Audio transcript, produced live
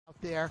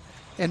there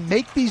and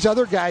make these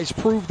other guys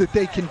prove that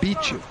they can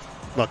beat you.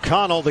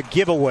 McConnell, the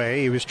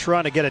giveaway. He was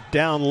trying to get it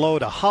down low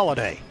to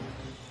Holiday.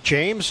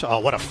 James, oh,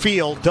 what a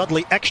field.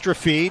 Dudley extra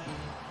feed.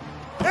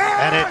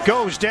 And it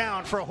goes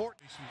down for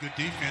Horton. Some good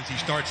defense. He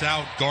starts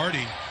out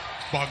guarding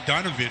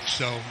Bogdanovich,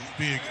 so it'll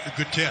be a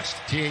good test.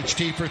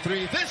 THT for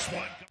three. This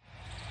one.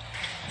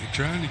 They're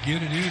trying to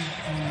get it in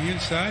on the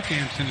inside.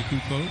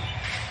 Antetokounmpo.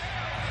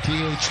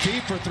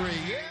 THT for three.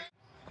 Yeah.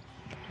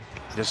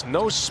 There's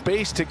no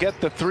space to get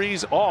the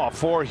threes off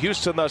for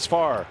Houston thus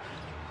far.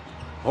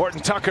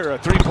 Horton-Tucker, a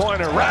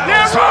three-pointer,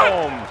 rounds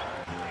home.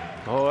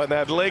 Oh, and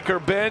that Laker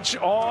bench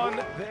on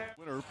there.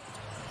 Winner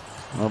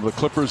of the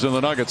Clippers and the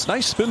Nuggets.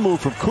 Nice spin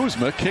move from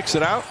Kuzma, kicks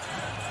it out.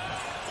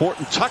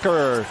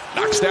 Horton-Tucker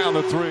knocks down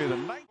the three.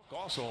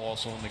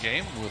 Also in the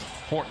game with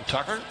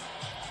Horton-Tucker.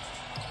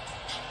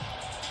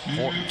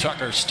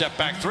 Horton-Tucker step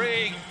back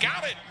three,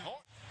 got it.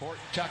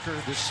 Horton-Tucker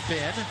the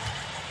spin.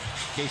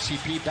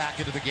 KCP back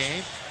into the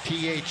game.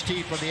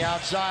 THT from the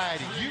outside.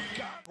 You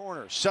got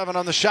corner. 7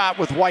 on the shot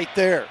with White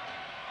there.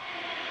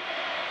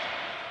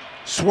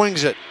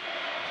 Swings it.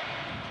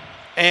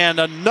 And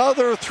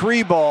another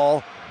three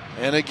ball.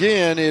 And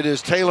again, it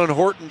is Talen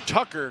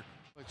Horton-Tucker.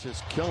 Which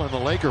is killing the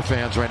Laker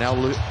fans right now.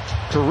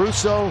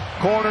 Caruso,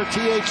 corner,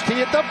 THT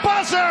at the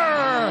buzzer!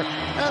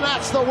 And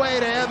that's the way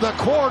to end the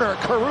quarter.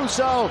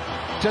 Caruso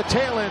to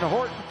Talen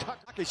Horton-Tucker.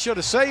 He should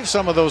have saved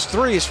some of those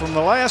threes from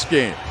the last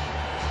game.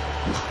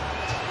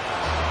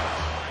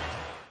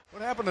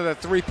 What happened to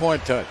that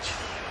three-point touch?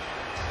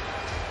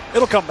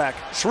 It'll come back.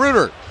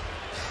 Schroeder.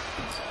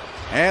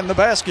 And the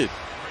basket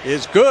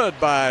is good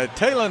by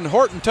Talen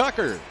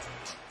Horton-Tucker.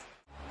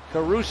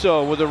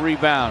 Caruso with a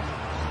rebound.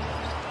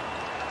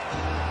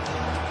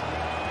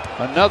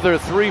 Another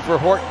three for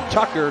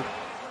Horton-Tucker.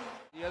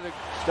 The other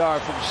star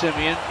from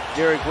Simeon,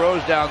 Derrick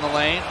Rose down the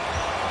lane.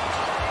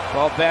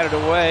 Ball batted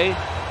away.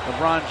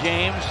 LeBron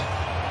James,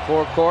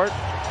 forecourt.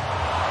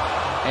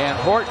 And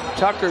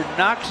Horton-Tucker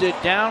knocks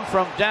it down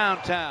from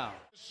downtown.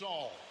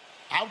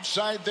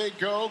 Outside they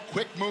go.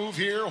 Quick move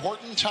here.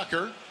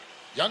 Horton-Tucker,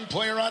 young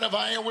player out of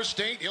Iowa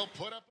State. He'll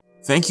put up.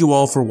 Thank you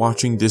all for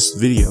watching this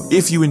video.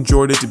 If you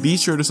enjoyed it, be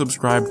sure to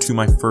subscribe to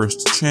my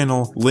first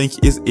channel. Link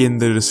is in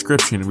the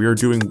description. We are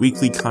doing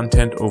weekly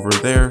content over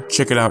there.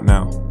 Check it out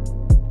now.